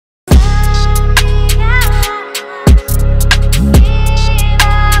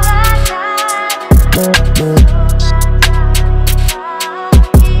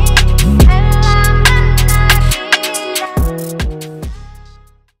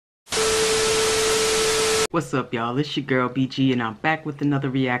What's up, y'all? It's your girl BG and I'm back with another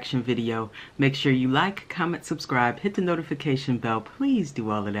reaction video. Make sure you like, comment, subscribe, hit the notification bell. Please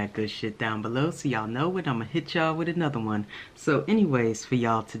do all of that good shit down below so y'all know when I'm gonna hit y'all with another one. So anyways, for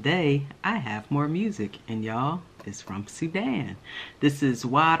y'all today, I have more music and y'all, it's from Sudan. This is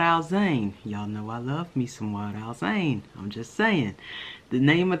yall Alzain. Y'all know I love me some yall Alzain. I'm just saying. The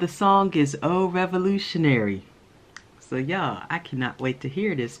name of the song is Oh Revolutionary. So y'all, I cannot wait to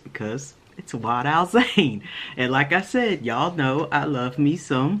hear this because it's yall Alzain. And like I said, y'all know I love me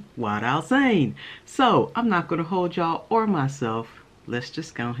some yall Alzain. So I'm not going to hold y'all or myself. Let's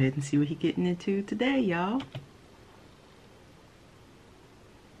just go ahead and see what he's getting into today, y'all.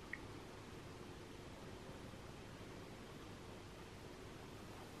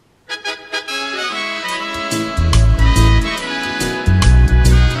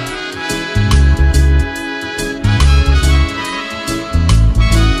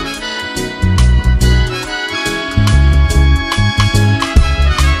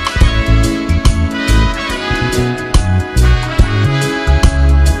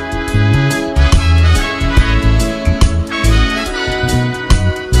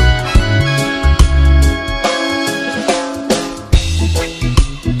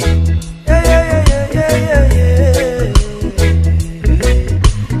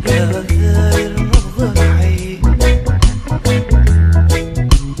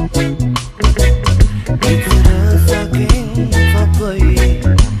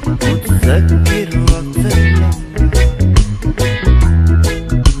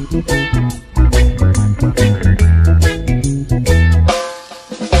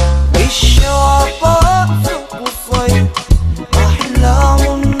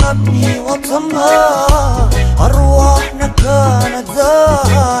 أرواحنا كانت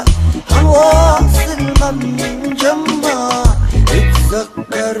زاهر هنواصل مبني مجمع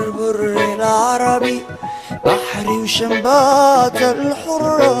اتذكر بر العربي بحري وشنبات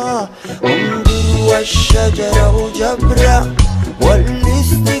الحرة انظر والشجرة وجبرة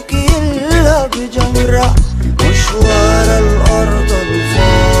والاستكيلة بجمرة مشوار الأرض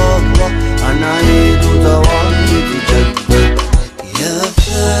الفاضلة هنعيد دوام يتجدد يا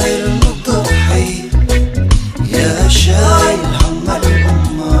ثائر مضحي يا شايل هم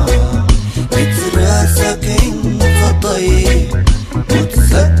الأمة بتراسك انت طيب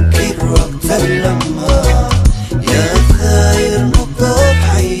متذكر وقت اللمة يا ثائر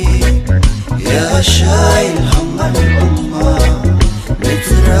مضحي يا شايل هم الأمة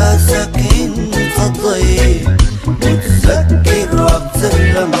بتراسك انت طيب متذكر وقت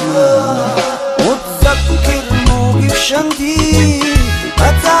اللمة متذكر موقف شمدي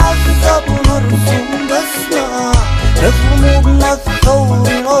أتعذب ونرسم بسمع لذنوبنا الثور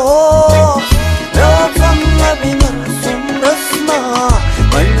نقف لوطننا بنرسم رسمة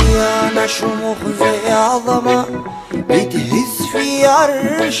مليانة شموخ زي عظمة بتهز في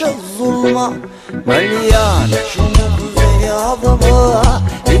عرش الظلمة مليانة شموخ زي عظمة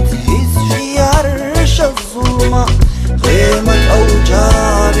بتهز في عرش الظلمة خيمة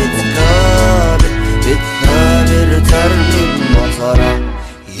الأوجاع بتكابر بتثابر ترمي المطرة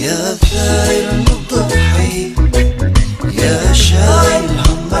يا ثائر مضحي يا شايل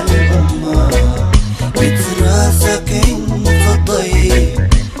هم الأمة بتراسك انت طيب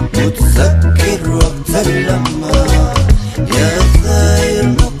متذكر وقت اللمة يا ثائر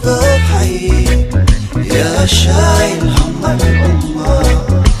مضحي يا شايل هم الأمة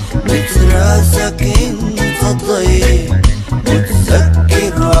بتراسك انت طيب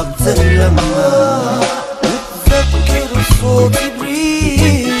متذكر وقت اللمة متذكر صوت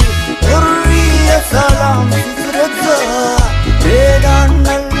بريد حرية سلام تترجع بعيد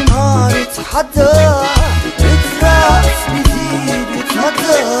عنا النار يتحدى بتراس بيزيد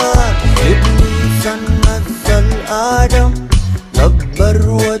يتمدى إبليس نزل آدم دبر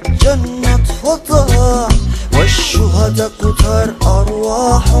والجنة فضى والشهداء كتر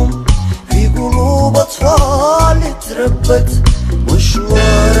أرواحهم في قلوب أطفال تربت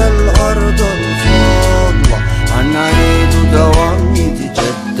مشوار الأرض الفاضلة هنعيد دوام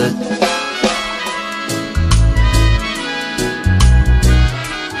يتجدد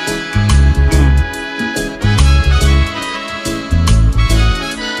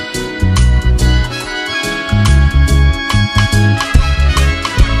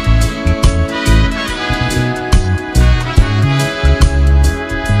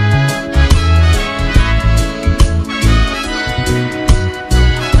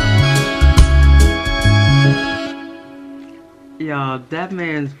Y'all, that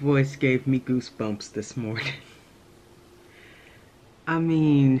man's voice gave me goosebumps this morning. I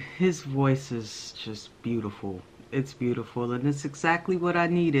mean, his voice is just beautiful. It's beautiful, and it's exactly what I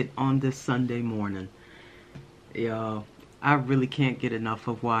needed on this Sunday morning. Y'all, I really can't get enough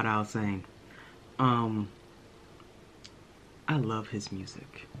of Alzain. I love his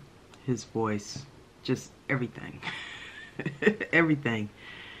music, his voice, just everything. Everything.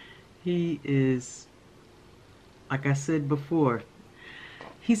 He is, like I said before,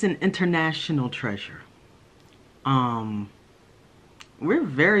 he's an international treasure. We're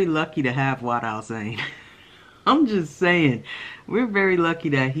very lucky to have Alzain. I'm just saying, we're very lucky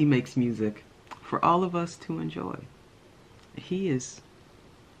that he makes music for all of us to enjoy. He's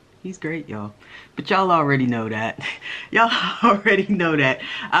great, y'all. But y'all already know that. Y'all already know that.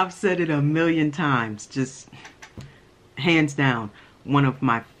 I've said it a million times. Just hands down, one of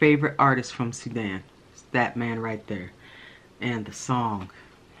my favorite artists from Sudan. It's that man right there. And the song,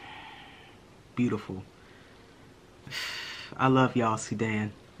 beautiful. I love y'all,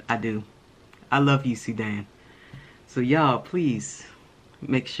 Sudan. I do. I love you, Sudan. So y'all, please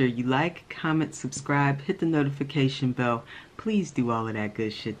make sure you like, comment, subscribe, hit the notification bell. Please do all of that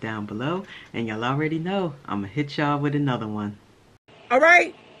good shit down below. And y'all already know, I'm gonna hit y'all with another one. All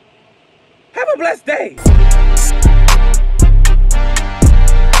right? Have a blessed day.